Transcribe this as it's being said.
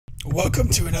Welcome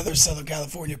to another Southern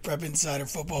California Prep Insider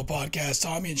Football Podcast.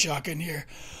 Tommy and Shotgun here.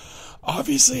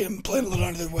 Obviously, I'm playing a little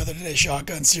under the weather today,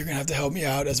 Shotgun, so you're going to have to help me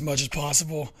out as much as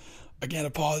possible. Again,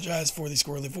 apologize for the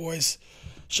squirrely voice.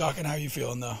 Shotgun, how are you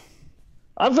feeling, though?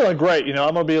 I'm feeling great. I'm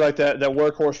going to be like that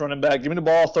workhorse running back. Give me the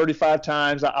ball 35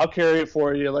 times. I'll carry it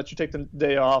for you, let you take the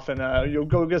day off, and you'll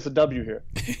go get a W here.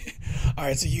 All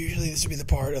right, so usually this would be the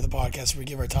part of the podcast where we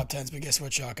give our top 10s, but guess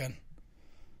what, Shotgun?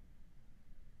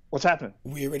 What's happening?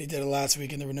 We already did it last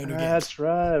week, and there were no new games. That's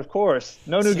right, of course.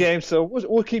 No new games, so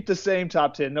we'll keep the same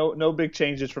top 10. No big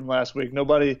changes from last week. No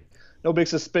big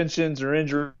suspensions or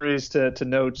injuries to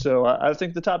note. So I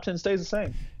think the top 10 stays the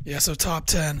same. Yeah, so top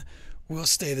 10 will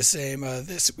stay the same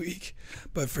this week.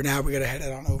 But for now, we got to head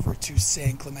on over to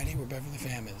San Clemente, where Beverly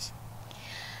Fam is.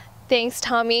 Thanks,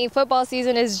 Tommy. Football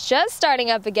season is just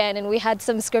starting up again, and we had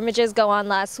some scrimmages go on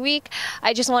last week.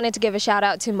 I just wanted to give a shout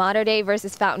out to Mater Dei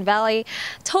versus Fountain Valley.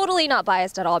 Totally not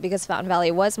biased at all because Fountain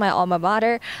Valley was my alma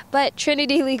mater, but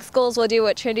Trinity League schools will do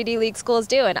what Trinity League schools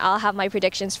do, and I'll have my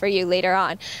predictions for you later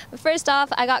on. But first off,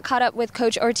 I got caught up with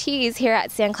Coach Ortiz here at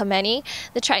San Clemente.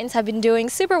 The Tritons have been doing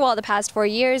super well the past 4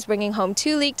 years, bringing home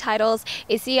 2 league titles,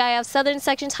 a CIF Southern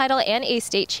Section title, and a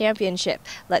state championship.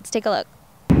 Let's take a look.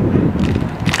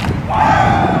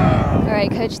 All right,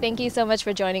 Coach, thank you so much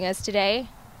for joining us today.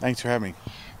 Thanks for having me.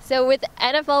 So with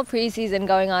NFL preseason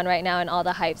going on right now and all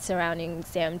the hype surrounding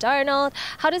Sam Darnold,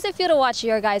 how does it feel to watch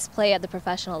your guys play at the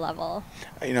professional level?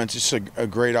 It's just a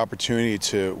great opportunity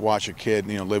to watch a kid,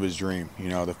 live his dream.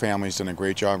 The family's done a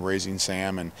great job raising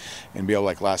Sam and be able,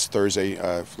 like last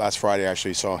Friday,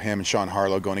 actually saw him and Sean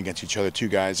Harlow going against each other, 2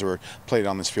 guys that were played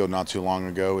on this field not too long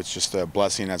ago. It's just a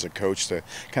blessing as a coach to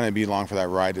kind of be along for that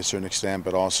ride to a certain extent,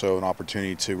 but also an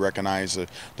opportunity to recognize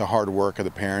the hard work of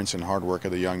the parents and hard work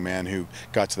of the young man who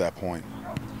got to that point.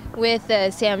 With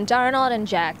Sam Darnold and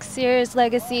Jack Sears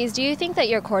legacies, do you think that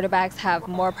your quarterbacks have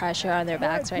more pressure on their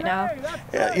backs right now?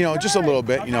 Yeah, just a little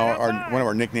bit. One of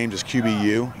our nicknames is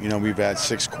QBU. We've had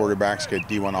 6 quarterbacks get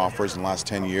D1 offers in the last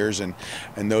 10 years, and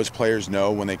those players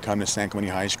know when they come to San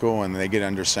Clemente High School and they get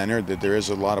under center that there is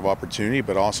a lot of opportunity,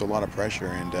 but also a lot of pressure.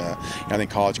 And I think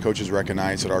college coaches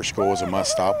recognize that our school is a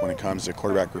must-stop when it comes to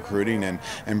quarterback recruiting,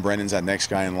 and Brennan's that next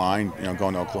guy in line,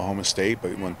 going to Oklahoma State.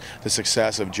 But when the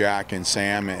success of Jack and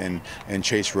Sam and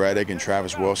Chase Reddick and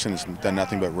Travis Wilson has done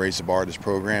nothing but raise the bar of this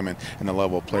program and the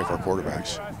level of play for our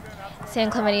quarterbacks.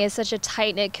 San Clemente is such a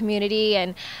tight-knit community,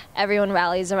 and everyone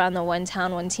rallies around the one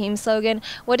town, one team slogan.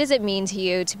 What does it mean to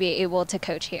you to be able to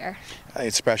coach here?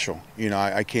 It's special.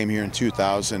 I came here in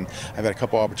 2000. I've had a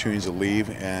couple opportunities to leave,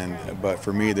 but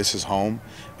for me, this is home.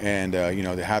 And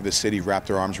to have the city wrap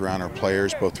their arms around our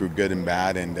players, both through good and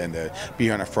bad, and to be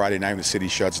here on a Friday night when the city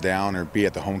shuts down, or be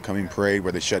at the homecoming parade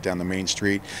where they shut down the main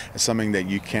street, it's something that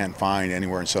you can't find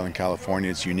anywhere in Southern California.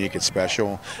 It's unique, it's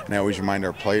special, and I always remind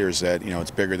our players that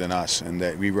it's bigger than us, and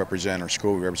that we represent our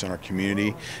school, we represent our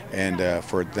community, and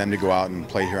for them to go out and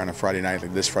play here on a Friday night,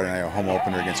 like this Friday night, a home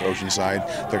opener against Oceanside,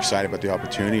 they're excited about the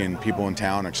opportunity, and people in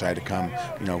town are excited to come,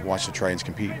 watch the Tritons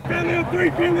compete.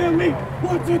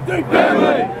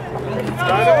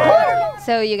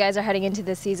 So you guys are heading into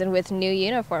this season with new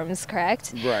uniforms,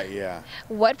 correct? Right, yeah.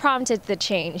 What prompted the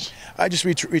change?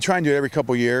 We try and do it every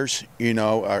couple years.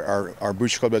 Our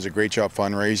Booster Club does a great job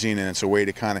fundraising, and it's a way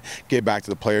to kind of give back to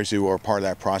the players who are part of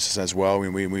that process as well.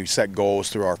 We set goals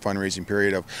through our fundraising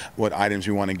period of what items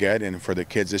we want to get, and for the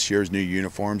kids this year is new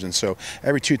uniforms. And so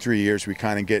every 2-3 years we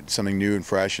kind of get something new and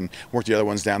fresh and work the other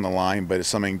ones down the line, but it's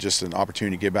something, just an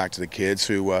opportunity to give back to the kids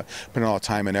who put in all the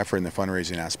time and effort in the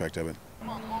fundraising aspect of it.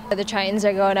 The Tritons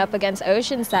are going up against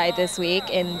Oceanside this week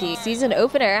in the season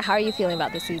opener. How are you feeling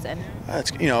about the season?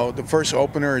 The first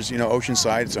opener is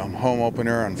Oceanside. It's a home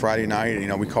opener on Friday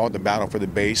night. We call it the battle for the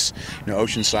base.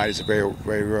 Oceanside is a very,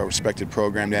 very well respected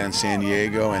program down in San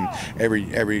Diego, and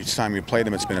every time we play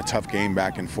them, it's been a tough game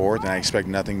back and forth. And I expect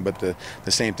nothing but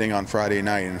the same thing on Friday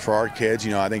night. And for our kids,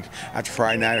 I think after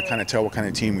Friday night, I kind of tell what kind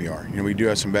of team we are. We do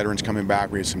have some veterans coming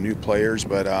back. We have some new players,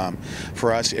 but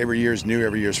for us, every year is new,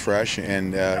 every year is fresh,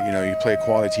 and you play a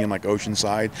quality team like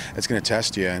Oceanside, it's going to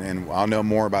test you, and I'll know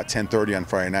more about 10:30 on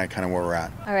Friday night, kind of where we're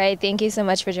at. All right, thank you so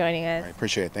much for joining us. All right,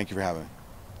 appreciate it. Thank you for having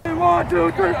me. 1,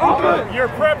 2, 3, open! Your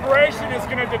preparation is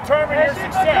going to determine your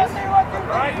success,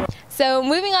 right? So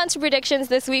moving on to predictions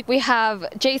this week, we have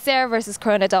JSARE versus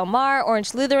Corona Del Mar,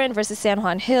 Orange Lutheran versus San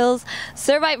Juan Hills,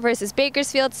 Servite versus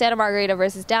Bakersfield, Santa Margarita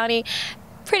versus Downey.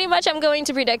 Pretty much I'm going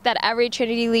to predict that every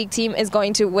Trinity League team is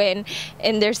going to win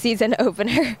in their season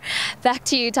opener. Back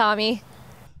to you, Tommy.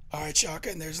 All right,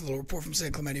 Shaka, and there's a little report from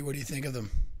San Clemente. What do you think of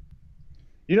them?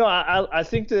 I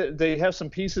think that they have some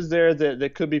pieces there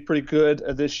that could be pretty good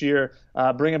this year.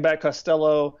 Bringing back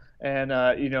Costello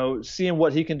And seeing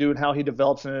what he can do and how he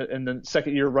develops in the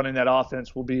second year running that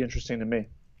offense will be interesting to me.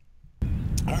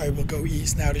 All right, we'll go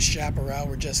east now to Chapparal,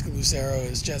 where Jessica Lucero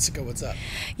is. Jessica, what's up?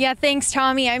 Yeah, thanks,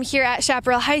 Tommy. I'm here at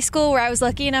Chapparal High School, where I was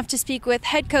lucky enough to speak with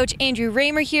head coach Andrew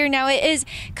Raymer here. Now, it is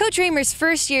Coach Raymer's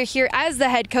first year here as the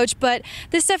head coach, but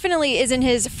this definitely isn't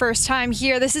his first time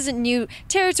here. This isn't new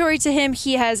territory to him.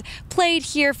 He has played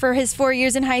here for his 4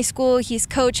 years in high school. He's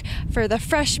coach for the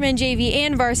freshman, JV,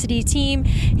 and varsity team.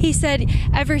 He said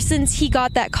ever since he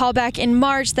got that call back in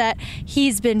March that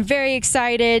he's been very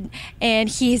excited, and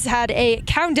he's had a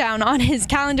countdown on his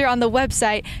calendar on the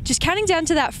website, just counting down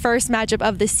to that first matchup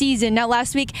of the season. Now,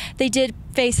 last week they did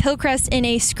face Hillcrest in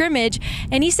a scrimmage,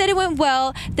 and he said it went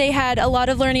well. They had a lot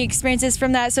of learning experiences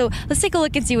from that, so let's take a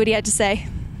look and see what he had to say.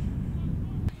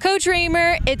 Coach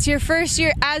Raymer, it's your first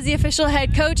year as the official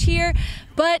head coach here,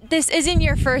 but this isn't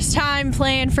your first time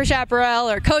playing for Chapparal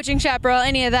or coaching Chapparal,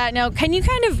 any of that. Now, can you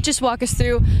kind of just walk us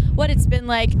through what it's been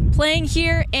like playing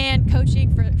here and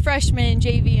coaching for freshmen,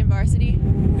 JV, and varsity?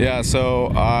 Yeah,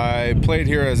 so I played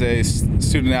here as a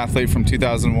student athlete from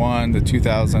 2001 to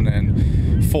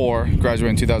 2004, graduated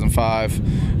in 2005,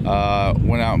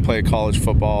 went out and played college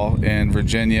football in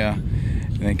Virginia,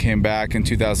 and then came back in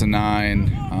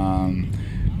 2009,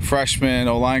 freshman,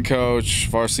 O-line coach,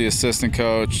 varsity assistant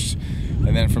coach,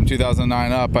 and then from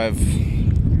 2009 up, I've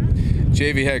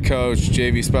JV head coach,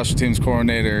 JV special teams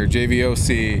coordinator, JV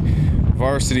OC,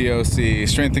 varsity OC,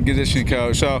 strength and conditioning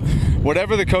coach. So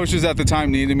whatever the coaches at the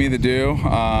time needed me to do,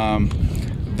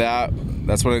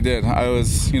 that's what I did. I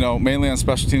was, mainly on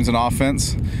special teams and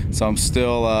offense, so I'm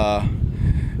still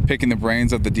picking the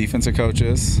brains of the defensive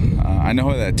coaches. I know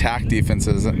how to attack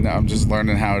defenses. I'm just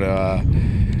learning how to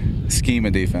scheme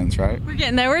a defense, right? We're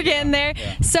getting there.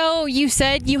 Yeah. So you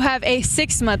said you have a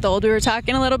 6-month-old. We were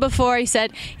talking a little before. You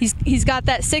said he's got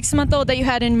that 6-month-old that you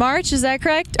had in March. Is that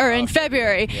correct? Or in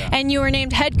February? Yeah. And you were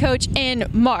named head coach in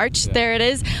March. Yeah. There it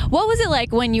is. What was it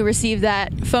like when you received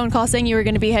that phone call saying you were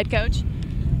going to be head coach?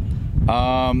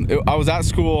 I was at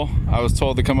school. I was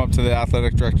told to come up to the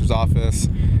athletic director's office.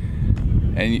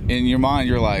 And in your mind,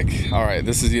 you're like, all right,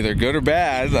 this is either good or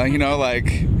bad. And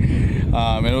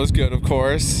it was good, of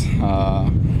course.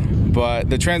 But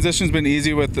the transition's been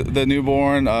easy with the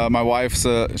newborn. My wife's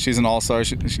she's an all-star.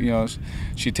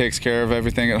 She takes care of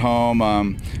everything at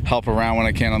home. Help around when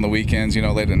I can on the weekends.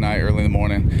 Late at night, early in the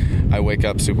morning. I wake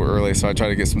up super early, so I try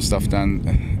to get some stuff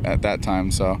done at that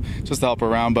time. So just to help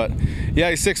around. But yeah,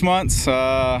 he's 6 months.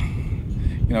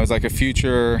 He's like a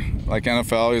future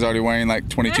NFL. He's already weighing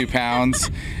 22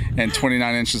 pounds and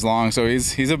 29 inches long. So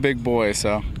he's a big boy.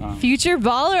 So future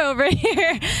baller over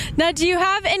here. Now, do you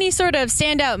have any sort of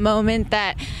standout moment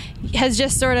that has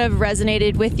just sort of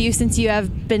resonated with you since you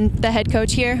have been the head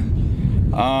coach here?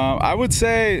 I would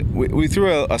say we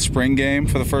threw a spring game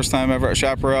for the first time ever at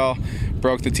Chapparal.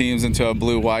 Broke the teams into a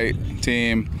blue-white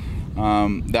team.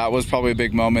 That was probably a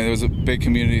big moment. It was a big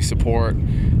community support.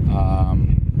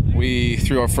 We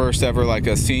threw our first ever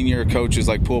a senior coaches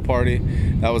pool party.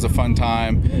 That was a fun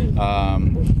time.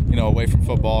 Away from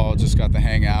football, just got to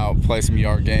hang out, play some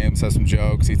yard games, have some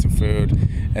jokes, eat some food.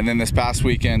 And then this past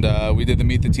weekend, we did the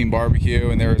Meet the Team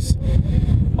barbecue, and there was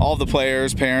all the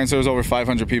players, parents. There was over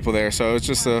 500 people there, so it's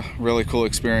just a really cool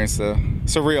experience.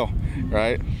 Surreal,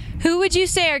 right? Who would you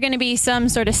say are going to be some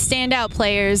sort of standout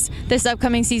players this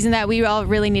upcoming season that we all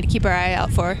really need to keep our eye out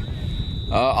for?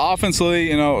 Offensively,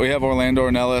 we have Orlando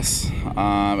Ornelas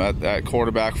at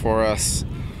quarterback for us.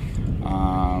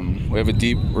 We have a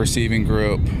deep receiving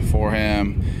group for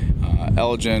him.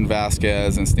 Elgin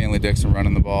Vasquez and Stanley Dixon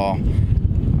running the ball.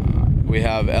 We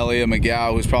have Elia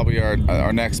McGow, who's probably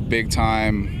our next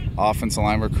big-time offensive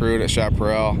line recruit at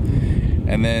Chapparal.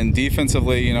 And then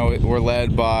defensively, we're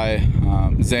led by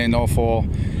Zay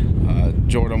Nofel,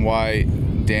 Jordan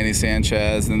White, Danny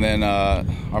Sanchez, and then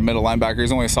our middle linebacker,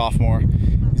 he's only a sophomore.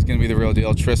 He's going to be the real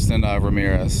deal, Tristan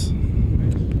Ramirez.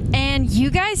 And you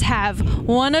guys have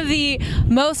one of the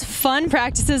most fun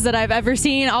practices that I've ever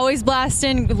seen, always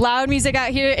blasting loud music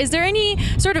out here. Is there any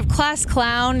sort of class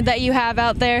clown that you have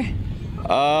out there?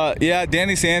 Yeah,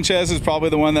 Danny Sanchez is probably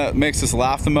the one that makes us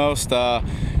laugh the most.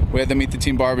 We had the Meet the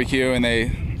Team barbecue, and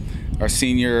our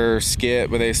senior skit,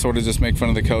 where they sort of just make fun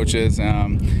of the coaches.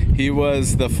 He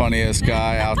was the funniest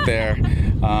guy out there,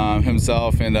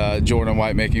 himself and Jordan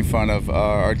White making fun of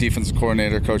our defensive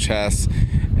coordinator, Coach Hess,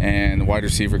 and wide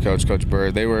receiver coach, Coach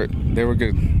Bird. They were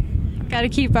good. Got to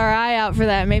keep our eye out for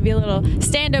that. Maybe a little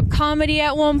stand-up comedy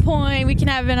at one point. We can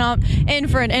have him in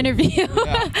for an interview.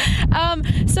 Yeah.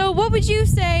 So what would you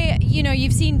say,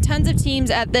 you've seen tons of teams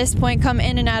at this point come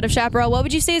in and out of Chapparal. What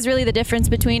would you say is really the difference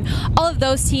between all of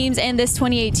those teams and this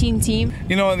 2018 team?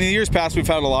 In the years past, we've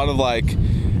had a lot of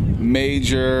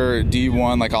major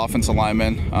D1 offensive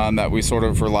linemen that we sort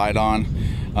of relied on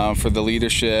for the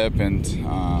leadership and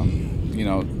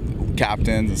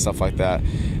captains and stuff like that.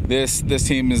 This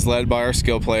team is led by our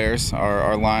skill players.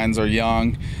 Our lines are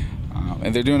young,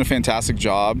 and they're doing a fantastic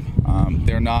job.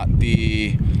 They're not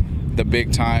the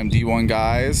big time D1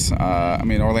 guys.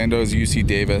 Orlando is UC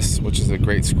Davis, which is a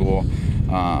great school,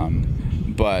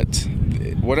 but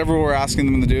whatever we're asking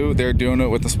them to do, they're doing it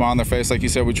with a smile on their face. Like you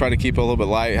said, we try to keep it a little bit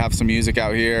light, have some music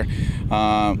out here,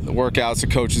 workouts, the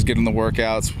coaches get in the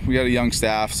workouts. We got a young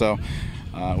staff, so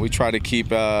we try to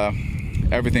keep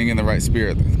everything in the right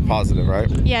spirit, positive, right?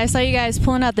 Yeah, I saw you guys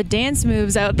pulling out the dance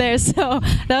moves out there, so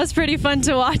that was pretty fun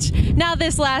to watch. Now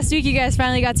this last week, you guys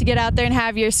finally got to get out there and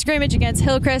have your scrimmage against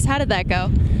Hillcrest. How did that go?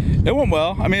 It went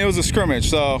well. It was a scrimmage,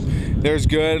 so there's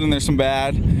good and there's some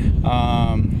bad.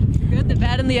 Good, the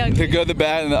bad, and the ugly. The good, the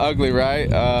bad, and the ugly, right?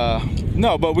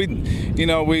 No, but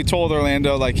we told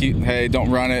Orlando, hey, don't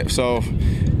run it, so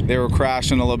they were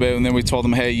crashing a little bit, and then we told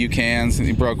them, hey, you can, and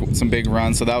he broke some big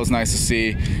runs, so that was nice to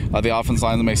see. The offense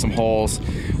line to make some holes.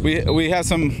 We had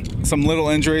some little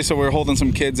injuries, so we were holding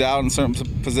some kids out in certain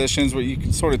positions where you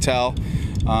can sort of tell.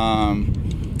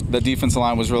 The defensive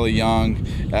line was really young,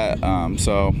 but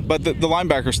the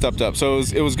linebacker stepped up, so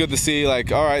it was good to see.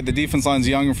 All right, the defense line's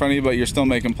young in front of you, but you're still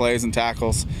making plays and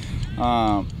tackles.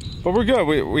 But we're good.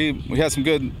 We had some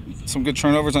good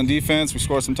turnovers on defense. We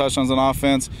scored some touchdowns on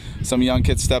offense. Some young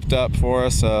kids stepped up for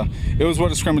us. It was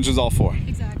what a scrimmage is all for.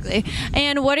 Exactly.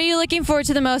 And what are you looking forward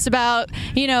to the most about,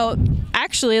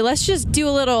 actually, let's just do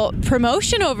a little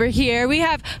promotion over here. We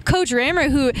have Coach Raymer,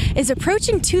 who is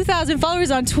approaching 2,000 followers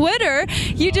on Twitter.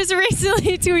 You just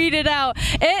recently tweeted out,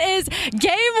 it is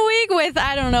game week with,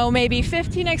 maybe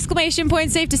 15 exclamation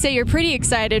points. Safe to say you're pretty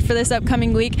excited for this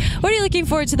upcoming week. What are you looking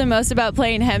forward to the most about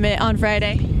playing Hemet on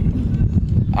Friday?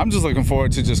 I'm just looking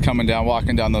forward to just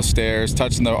walking down those stairs,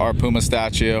 touching our Puma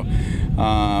statue.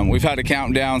 We've had a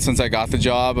countdown since I got the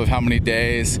job of how many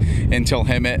days until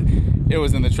Hemet. It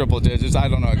was in the triple digits. I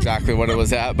don't know exactly what it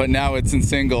was at, but now it's in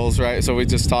singles, right? So we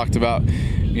just talked about,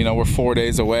 we're 4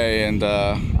 days away, and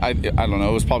I don't know,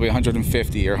 it was probably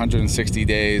 150 or 160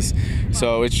 days.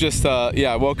 So it's just,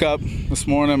 I woke up this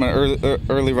morning, I'm an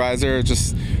early riser,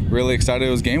 just really excited.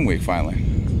 It was game week finally.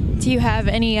 Do you have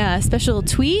any special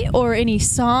tweet or any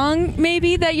song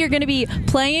maybe that you're going to be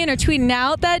playing or tweeting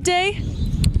out that day?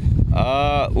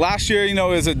 Last year,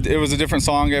 it was a different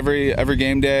song every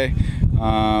game day.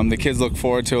 The kids look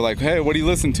forward to it, hey, what do you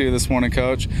listen to this morning,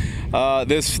 Coach?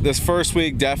 This first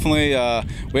week, definitely,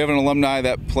 we have an alumni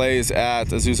that plays at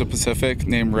Azusa Pacific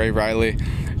named Ray Riley.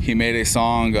 He made a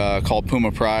song called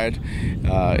Puma Pride.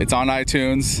 It's on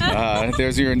iTunes.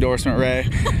 There's your endorsement, Ray.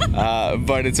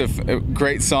 But it's a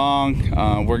great song.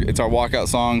 It's our walkout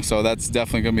song, so that's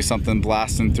definitely going to be something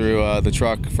blasting through the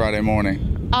truck Friday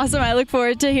morning. Awesome. I look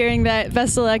forward to hearing that.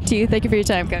 Best of luck to you. Thank you for your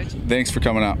time, Coach. Thanks for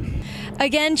coming out.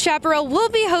 Again, Chapparal will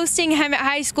be hosting Hemet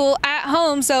High School at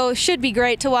home, so should be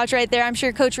great to watch right there. I'm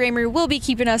sure Coach Raymer will be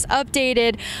keeping us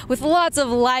updated with lots of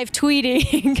live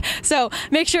tweeting, so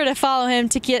make sure to follow him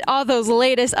to get all those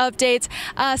latest updates.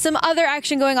 Some other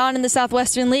action going on in the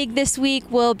Southwestern League this week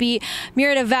will be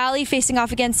Murrieta Valley facing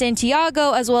off against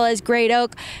Santiago, as well as Great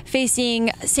Oak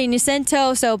facing San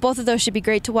Jacinto, so both of those should be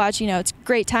great to watch. It's a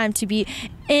great time to be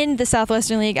in the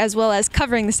Southwestern League as well as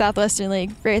covering the Southwestern League.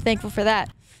 Very thankful for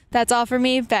that. That's all for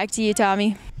me. Back to you,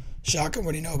 Tommy. Shotgun,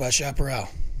 what do you know about Chapparal?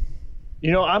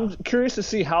 I'm curious to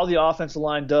see how the offensive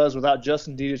line does without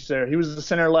Justin Dietich there. He was the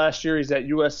center last year. He's at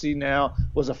USC now,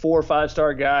 was a 4 or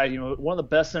 5-star guy. One of the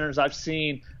best centers I've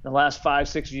seen in the last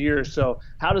 5-6 years. So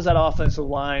how does that offensive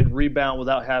line rebound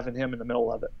without having him in the middle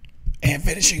of it? And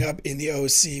finishing up in the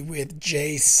OC with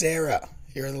Jay Sarah.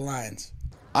 Here are the lines.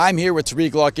 I'm here with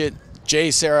Tariq Luckett,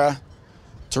 Jay Sarah.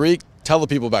 Tariq, tell the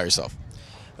people about yourself.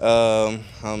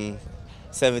 I'm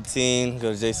 17,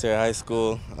 go to J. Sarah High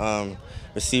School,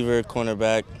 receiver,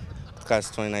 cornerback, class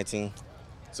of 2019.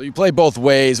 So you play both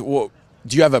ways. Do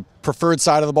you have a preferred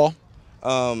side of the ball?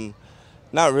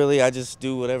 Not really. I just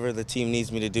do whatever the team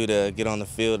needs me to do to get on the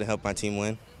field and help my team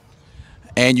win.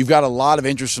 And you've got a lot of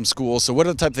interest from schools. So what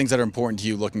are the type of things that are important to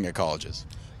you looking at colleges?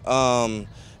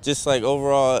 Just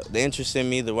overall, the interest in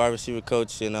me, the wide receiver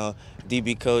coach,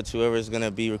 DB coach, whoever is going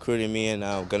to be recruiting me and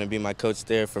going to be my coach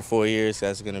there for 4 years.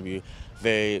 That's going to be a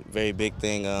very, very big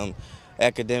thing.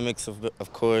 academics,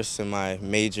 of course, and my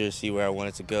major, see where I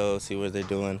wanted to go, see what they're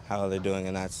doing, how they're doing,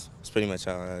 and that's pretty much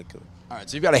how I like it. All right,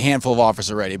 so you've got a handful of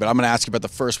offers already, but I'm going to ask you about the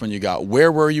first one you got.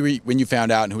 Where were you when you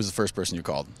found out, and who was the first person you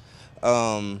called?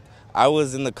 I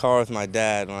was in the car with my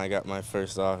dad when I got my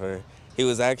first offer. He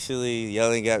was actually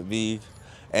yelling at me,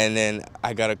 and then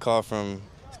I got a call from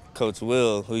Coach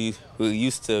Will, who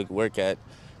used to work at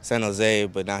San Jose,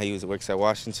 but now he works at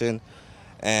Washington.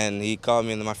 And he called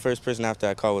me, and my first person after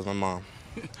I called was my mom.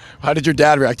 How did your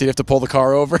dad react? Did you have to pull the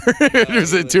car over?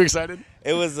 Was it too excited?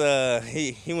 It was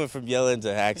he went from yelling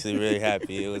to actually really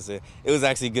happy. It was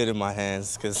actually good in my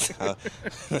hands because.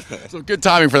 So good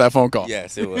timing for that phone call.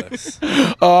 Yes, it was.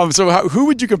 Who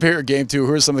would you compare your game to?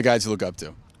 Who are some of the guys you look up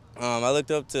to? I looked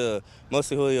up to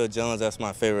mostly Julio Jones. That's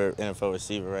my favorite NFL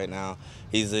receiver right now.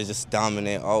 He's just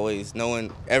dominant, always. No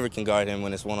one ever can guard him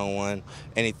when it's one-on-one.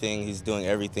 Anything, he's doing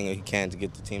everything he can to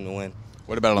get the team to win.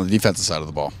 What about on the defensive side of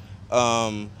the ball?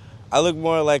 I look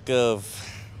more like I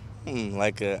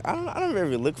don't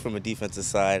ever look from a defensive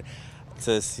side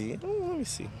to see. Let me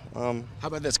see. How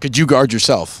about this? Could you guard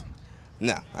yourself?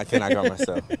 No, I cannot guard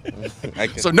myself.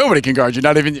 So nobody can guard you,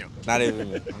 not even you? Not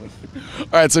even me. All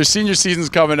right, so senior season's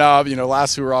coming up.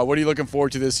 Last hurrah. What are you looking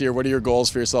forward to this year? What are your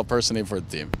goals for yourself personally and for the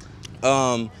team?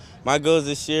 My goals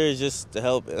this year is just to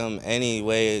help any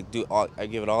way. I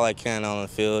give it all I can on the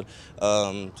field.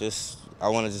 I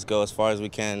want to just go as far as we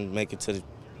can, make it to the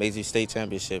Major State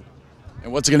Championship.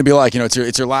 And what's it going to be like?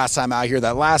 It's your last time out here,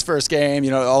 that first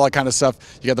game, all that kind of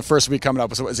stuff. You got the first week coming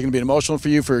up. So is it going to be emotional for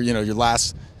you for, your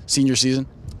last senior season?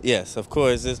 Yes, of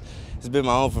course. It's been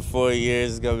my own for 4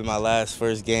 years. It's going to be my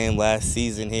first game, last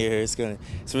season here. It's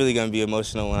really going to be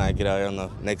emotional when I get out here on the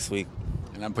next week.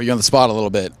 And I'm putting you on the spot a little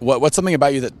bit. What's something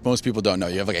about you that most people don't know?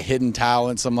 You have like a hidden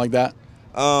talent, something like that?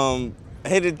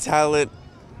 Hidden talent.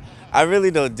 I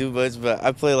really don't do much, but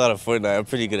I play a lot of Fortnite. I'm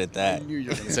pretty good at that. I knew you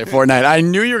were going to say Fortnite. I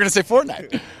knew you were going to say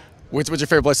Fortnite. What's your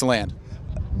favorite place to land?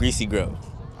 Greasy Grove.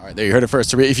 All right, there you heard it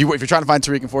first. If you're trying to find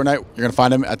Tariq in Fortnite, you're going to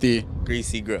find him at the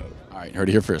Greasy Grove. All right, you heard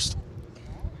it here first.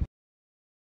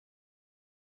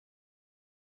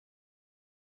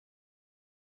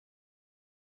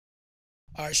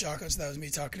 All right, Shaka, so that was me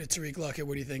talking to Tariq Luckett.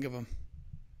 What do you think of him?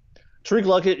 Tariq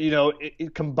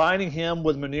Luckett, combining him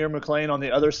with Munir McClain on the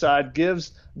other side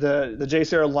gives the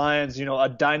JSerra Lions, a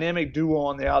dynamic duo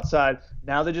on the outside.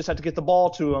 Now they just have to get the ball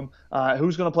to him.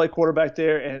 Who's going to play quarterback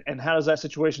there, and how does that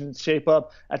situation shape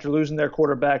up after losing their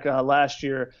quarterback last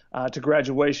year to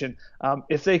graduation?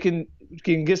 If they can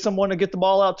get someone to get the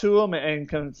ball out to him and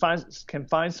can find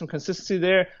some consistency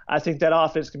there, I think that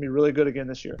offense can be really good again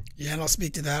this year. Yeah, and I'll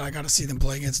speak to that. I got to see them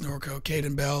play against Norco.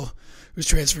 Caden Bell, who's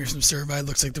transferring from Servite,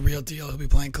 looks like the real deal. He'll be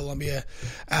playing Columbia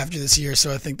after this year,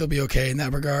 so I think they'll be okay in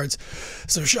that regards.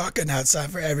 So shotgun outside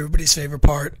for everybody's favorite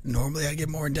part. Normally I'd get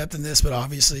more in depth than this, but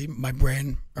obviously my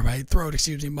brain, or my throat,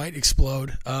 might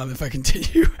explode if I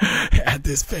continue at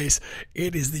this pace.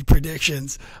 It is the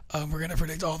predictions. We're going to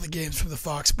predict all the games from the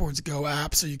Fox Sports Go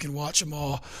app, so you can watch them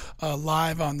all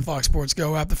live on the Fox Sports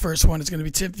Go app. The first one is going to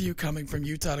be Timpview coming from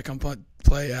Utah to come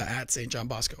play at St. John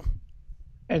Bosco.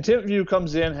 And Timpview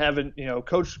comes in having,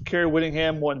 Coach Kerry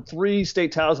Whittingham won 3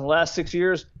 state titles in the last 6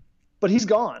 years, but he's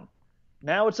gone.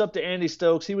 Now it's up to Andy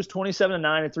Stokes. He was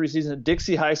 27-9 in 3 seasons at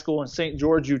Dixie High School in St.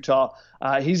 George, Utah.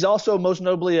 He's also most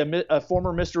notably a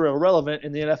former Mr. Irrelevant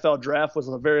in the NFL draft, was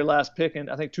the very last pick in,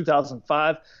 I think,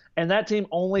 2005. And that team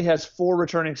only has 4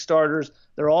 returning starters.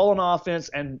 They're all on offense,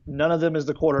 and none of them is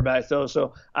the quarterback, though.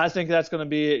 So I think that's going to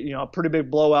be, a pretty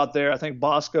big blowout there. I think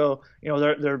Bosco,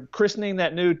 they're christening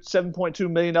that new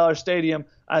 $7.2 million stadium.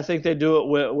 I think they do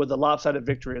it with a lopsided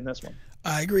victory in this one.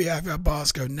 I agree. I've got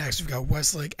Bosco next. We've got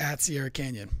Westlake at Sierra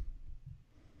Canyon.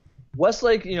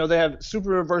 Westlake, they have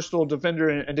super versatile defender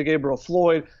in DeGabriel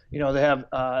Floyd. They have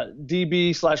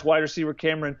DB/wide receiver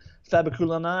Cameron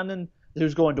Fabiculanan,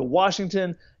 who's going to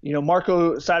Washington.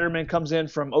 Marco Siderman comes in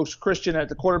from Oaks Christian at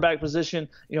the quarterback position.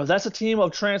 That's a team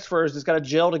of transfers that's got to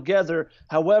gel together.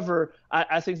 However,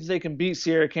 I think that they can beat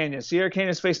Sierra Canyon. Sierra Canyon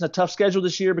is facing a tough schedule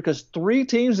this year because 3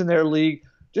 teams in their league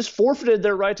just forfeited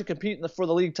their right to compete for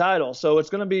the league title. So it's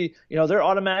going to be, they're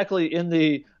automatically in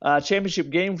the championship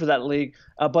game for that league.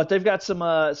 But they've got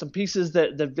some pieces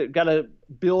that they've got to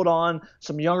build on,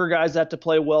 some younger guys that have to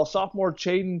play well. Sophomore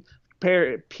Chaden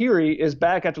Peary is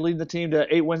back after leading the team to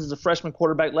 8 wins as a freshman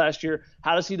quarterback last year.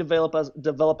 How does he develop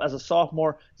as a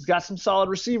sophomore? He's got some solid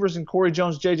receivers in Corey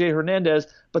Jones, J.J. Hernandez,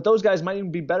 but those guys might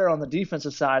even be better on the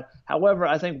defensive side. However,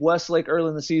 I think Westlake early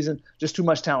in the season, just too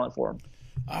much talent for him.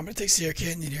 I'm going to take Sierra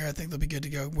Canyon here. I think they'll be good to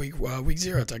go week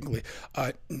 0, technically.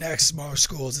 Next, smaller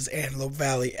schools is Antelope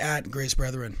Valley at Grace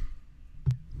Brethren.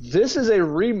 This is a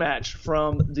rematch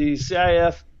from the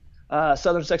CIF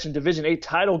Southern Section Division 8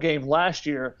 title game last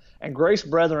year, and Grace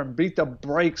Brethren beat the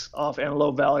brakes off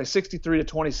Antelope Valley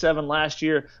 63-27 last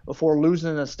year before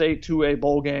losing the state 2A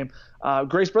bowl game.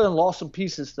 Grace Brethren lost some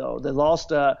pieces, though. They lost,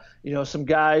 some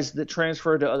guys that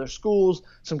transferred to other schools,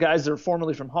 some guys that were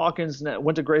formerly from Hawkins and that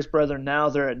went to Grace Brethren. Now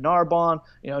they're at Narbonne.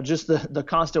 Just the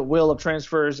constant wheel of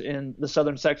transfers in the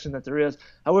Southern Section that there is.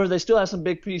 However, they still have some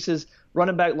big pieces.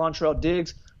 Running back Lontrell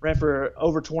Diggs ran for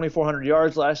over 2,400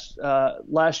 yards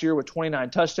last year with 29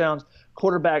 touchdowns.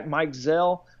 Quarterback Mike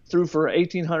Zell threw for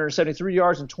 1,873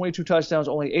 yards and 22 touchdowns,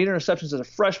 only 8 interceptions as a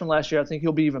freshman last year. I think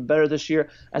he'll be even better this year.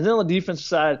 And then on the defensive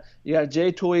side, you got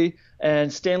Jay Tui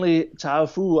and Stanley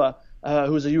Taufua,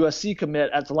 who's a USC commit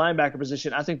at the linebacker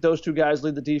position. I think those two guys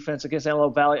lead the defense against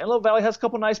Antelope Valley. Antelope Valley has a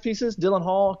couple nice pieces. Dylan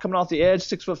Hall coming off the edge,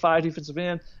 6'5" defensive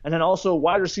end, and then also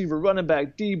wide receiver, running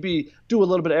back, DB, do a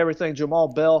little bit of everything. Jamal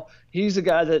Bell, he's the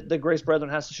guy that Grace Brethren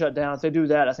has to shut down. If they do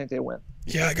that, I think they win.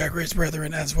 Yeah, I got Grace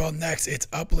Brethren as well. Next, it's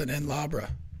Upland and Labra.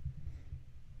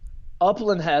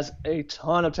 Upland has a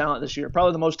ton of talent this year,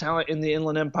 probably the most talent in the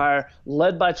Inland Empire,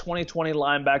 led by 2020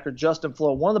 linebacker Justin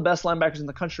Flo, one of the best linebackers in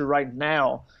the country right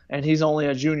now, and he's only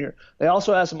a junior. They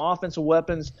also have some offensive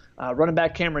weapons. Running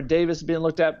back Cameron Davis is being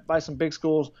looked at by some big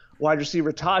schools. Wide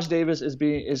receiver Taj Davis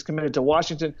is committed to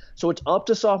Washington. So it's up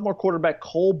to sophomore quarterback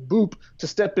Cole Boop to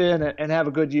step in and have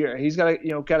a good year. He's got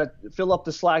to fill up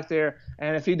the slack there,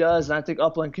 and if he does, then I think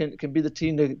Upland can be the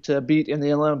team to beat in the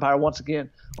Inland Empire once again.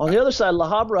 On the other side, La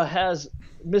Habra has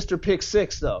Mr. Pick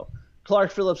Six, though.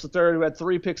 Clark Phillips III, who had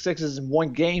 3 pick sixes in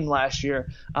one game last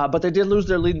year. But they did lose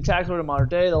their leading tackler to Mater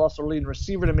Dei. They lost their leading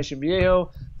receiver to Mission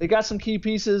Viejo. They got some key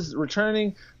pieces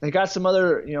returning. They got some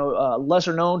other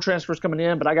lesser-known transfers coming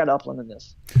in, but I got Upland in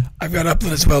this. I've got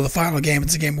Upland as well. The final game,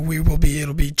 it's a game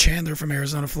it'll be Chandler from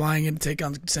Arizona flying in to take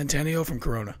on Centennial from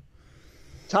Corona.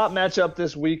 Top matchup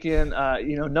this weekend.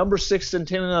 Number 6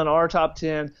 Centennial in our top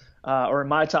 10. Or in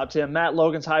my top 10, Matt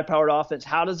Logan's high-powered offense.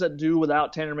 How does it do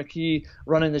without Tanner McKee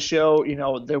running the show?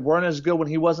 They weren't as good when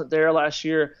he wasn't there last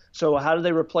year. So how do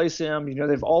they replace him?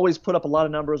 They've always put up a lot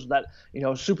of numbers with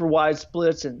that, super wide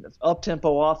splits and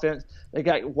up-tempo offense. They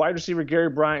got wide receiver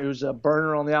Gary Bryant, who's a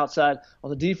burner on the outside.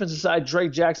 On the defensive side,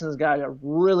 Drake Jackson is a guy I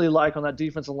really like on that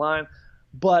defensive line.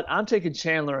 But I'm taking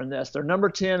Chandler in this. They're number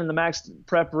 10 in the max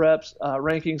prep reps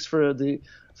rankings for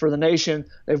the nation.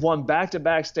 They've won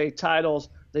back-to-back state titles.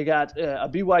 They got a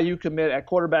BYU commit at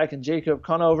quarterback in Jacob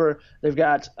Conover. They've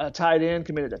got a tight end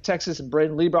committed to Texas and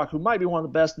Braden Liebrock, who might be one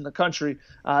of the best in the country.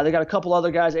 They got a couple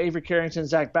other guys, Avery Carrington,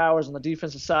 Zach Bowers on the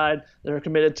defensive side that are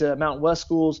committed to Mountain West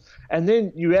schools. And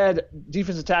then you add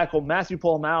defensive tackle Matthew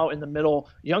Polomau in the middle,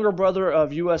 younger brother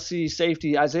of USC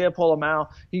safety Isaiah Polomau.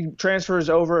 He transfers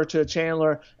over to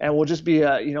Chandler and will just be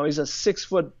he's a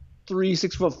 6'3",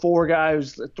 6'4" guy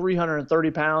who's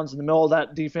 330 pounds in the middle of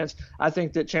that defense. I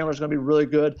think that Chandler's going to be really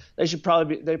good. They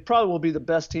probably will be the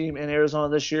best team in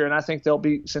Arizona this year, and I think they'll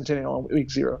beat Centennial in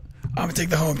week 0. I'm going to take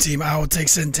the home team. I will take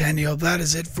Centennial. That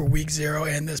is it for week 0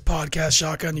 and this podcast.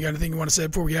 Shotgun, you got anything you want to say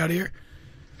before we get out of here?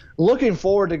 Looking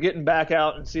forward to getting back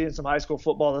out and seeing some high school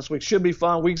football this week. Should be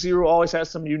fun. Week 0 always has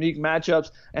some unique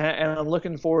matchups, and I'm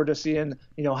looking forward to seeing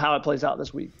how it plays out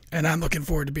this week. And I'm looking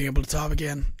forward to being able to talk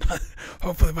again.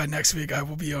 Hopefully by next week I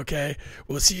will be okay.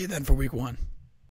 We'll see you then for week 1.